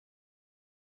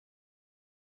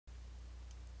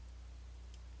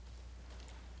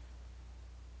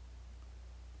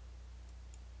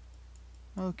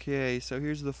Okay, so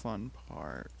here's the fun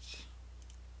part.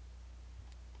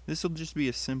 This will just be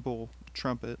a simple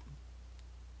trumpet.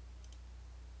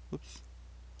 Whoops.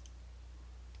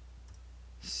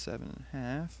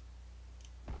 7.5.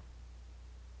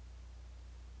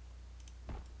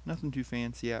 Nothing too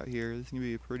fancy out here. This is gonna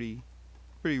be a pretty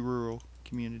rural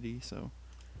community, so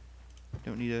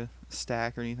don't need a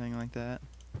stack or anything like that.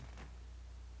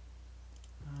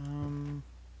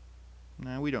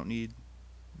 No, we don't need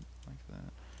like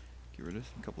that. Get rid of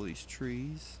a couple of these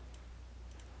trees.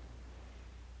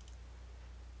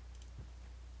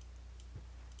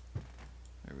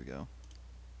 There we go.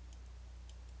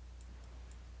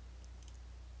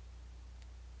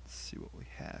 Let's see what we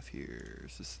have here.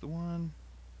 Is this the one?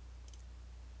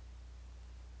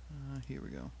 Here we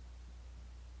go.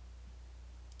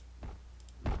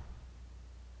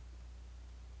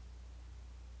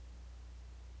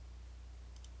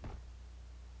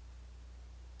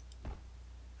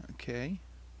 Okay.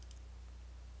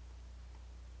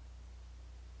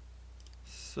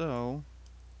 So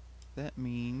that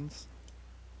means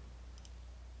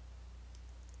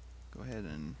go ahead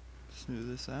and smooth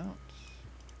this out.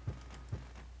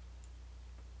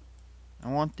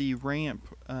 I want the ramp,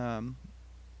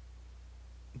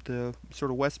 the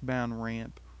sort of westbound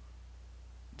ramp,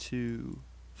 to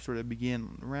sort of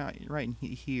begin right in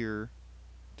here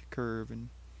to curve and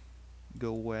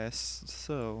go west.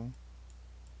 So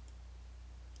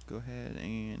go ahead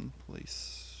and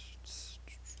place.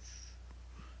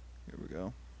 Here we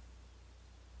go.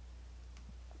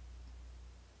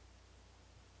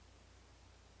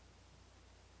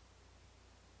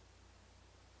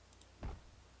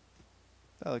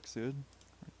 That looks good,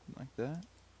 like that.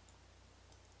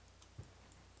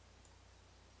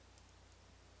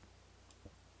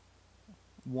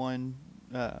 One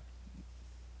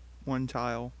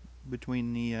tile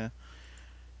between the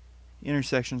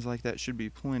intersections like that should be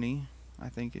plenty, I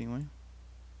think anyway.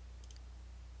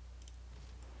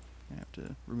 I have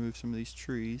to remove some of these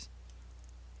trees.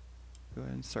 Go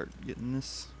ahead and start getting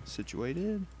this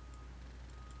situated.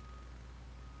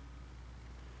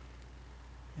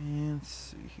 And let's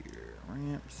see here,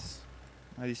 ramps.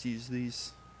 I just use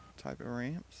these type of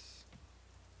ramps.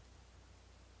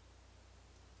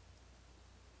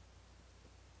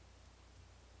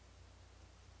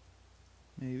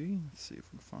 Maybe. Let's see if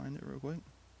we can find it real quick.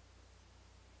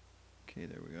 Okay,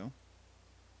 there we go.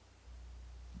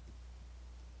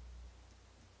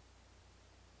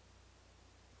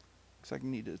 Looks like I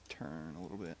need to turn a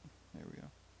little bit. There we go.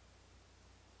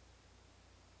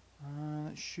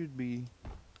 That should be,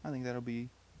 I think that'll be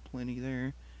plenty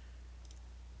there.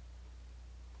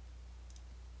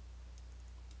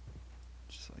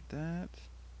 Just like that.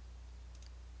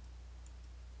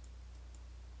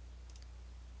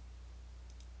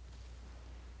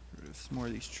 Get rid of some more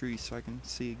of these trees so I can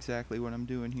see exactly what I'm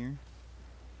doing here.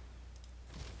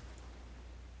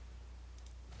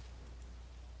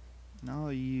 And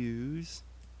I'll use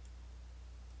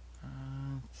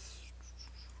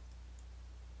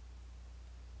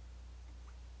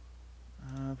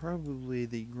probably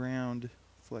the ground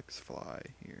flex fly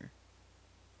here.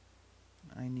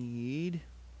 I need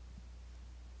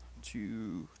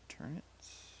to turn it.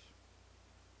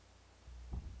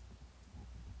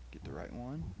 Get the right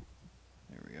one.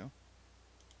 There we go.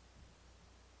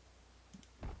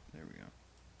 There we go.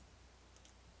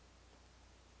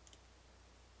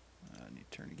 I need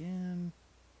to turn again.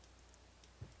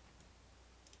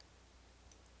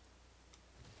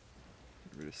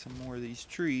 Get rid of some more of these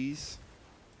trees.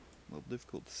 A little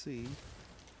difficult to see.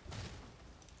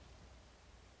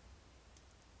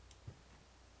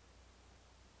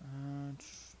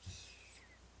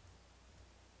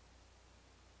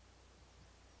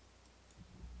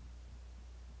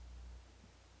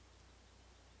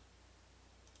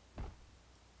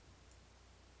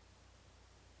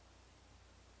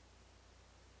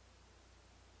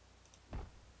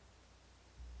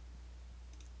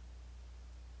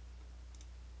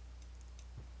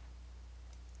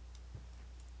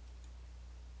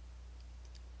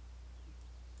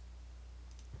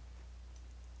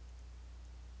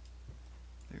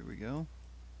 There we go.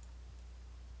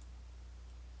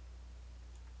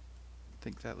 I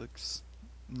think that looks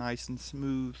nice and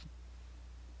smooth.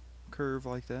 Curve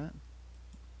like that.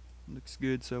 Looks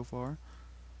good so far.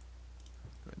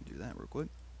 Go ahead and do that real quick.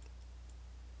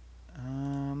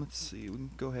 Let's see, we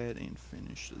can go ahead and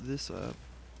finish this up.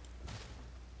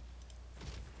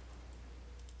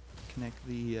 Connect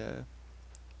the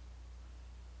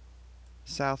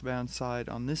southbound side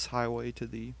on this highway to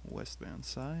the westbound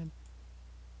side.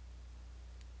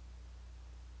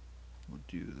 We'll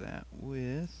do that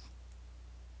with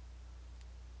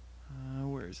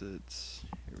Where is it?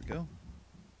 Here we go.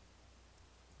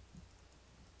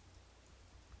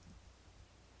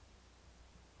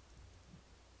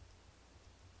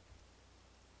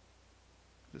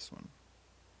 This one.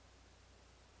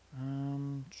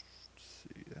 Let's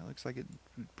see. That looks like it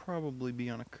would probably be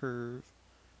on a curve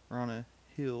or on a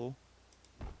hill,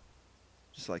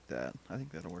 just like that. I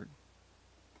think that'll work.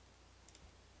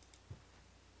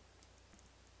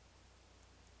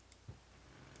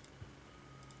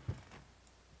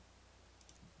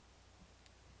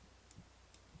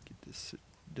 Get this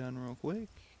done real quick.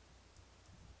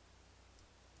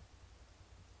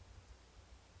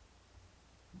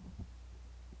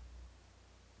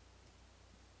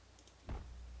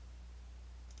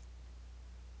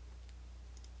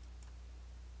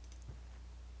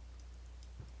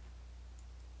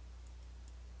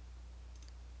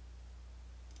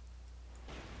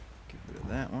 Get rid of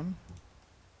that one.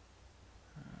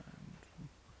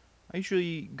 I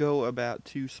usually go about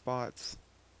 2 spots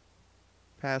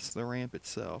past the ramp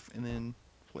itself and then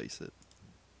place it.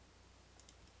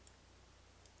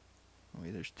 Oh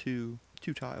wait, there's two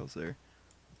tiles there.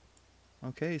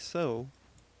 Okay, so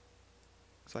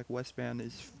looks like westbound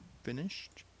is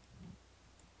finished.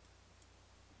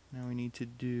 Now we need to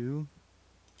do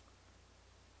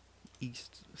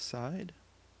east side.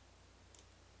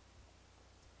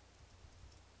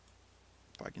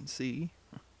 If I can see.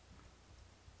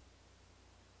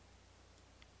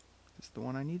 Is this the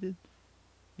one I needed?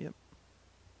 Yep.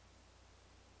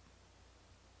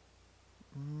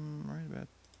 Right about.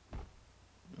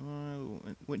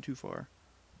 It went too far.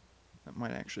 That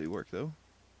might actually work though.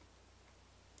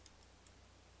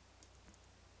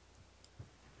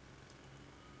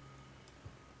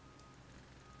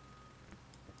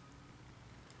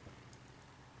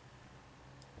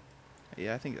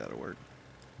 Yeah, I think that'll work.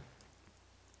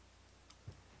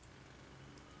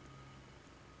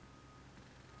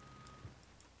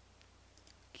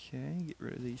 Okay, get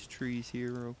rid of these trees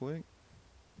here real quick.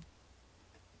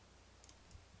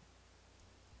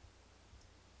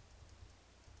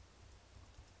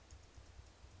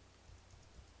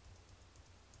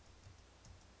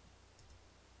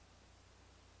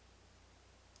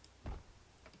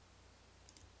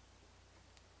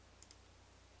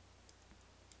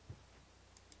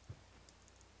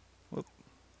 Whoop.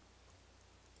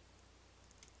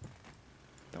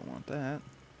 Don't want that.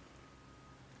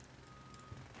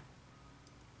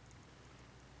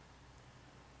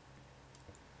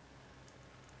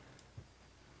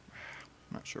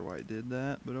 Not sure why it did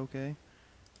that, but okay.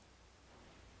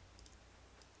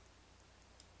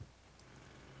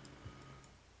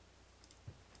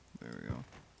 There we go.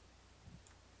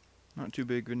 Not too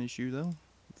big of an issue though.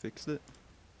 Fixed it.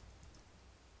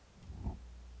 1,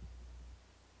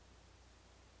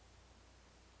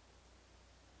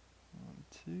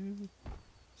 2.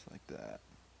 Just like that.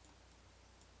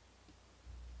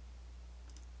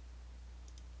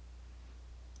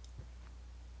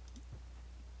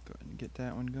 Go ahead and get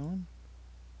that one going.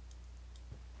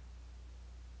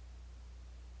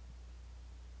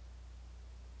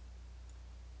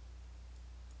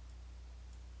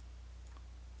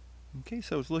 Okay,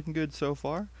 so it's looking good so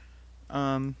far.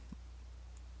 Go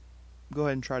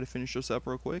ahead and try to finish this up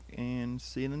real quick and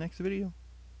see you in the next video.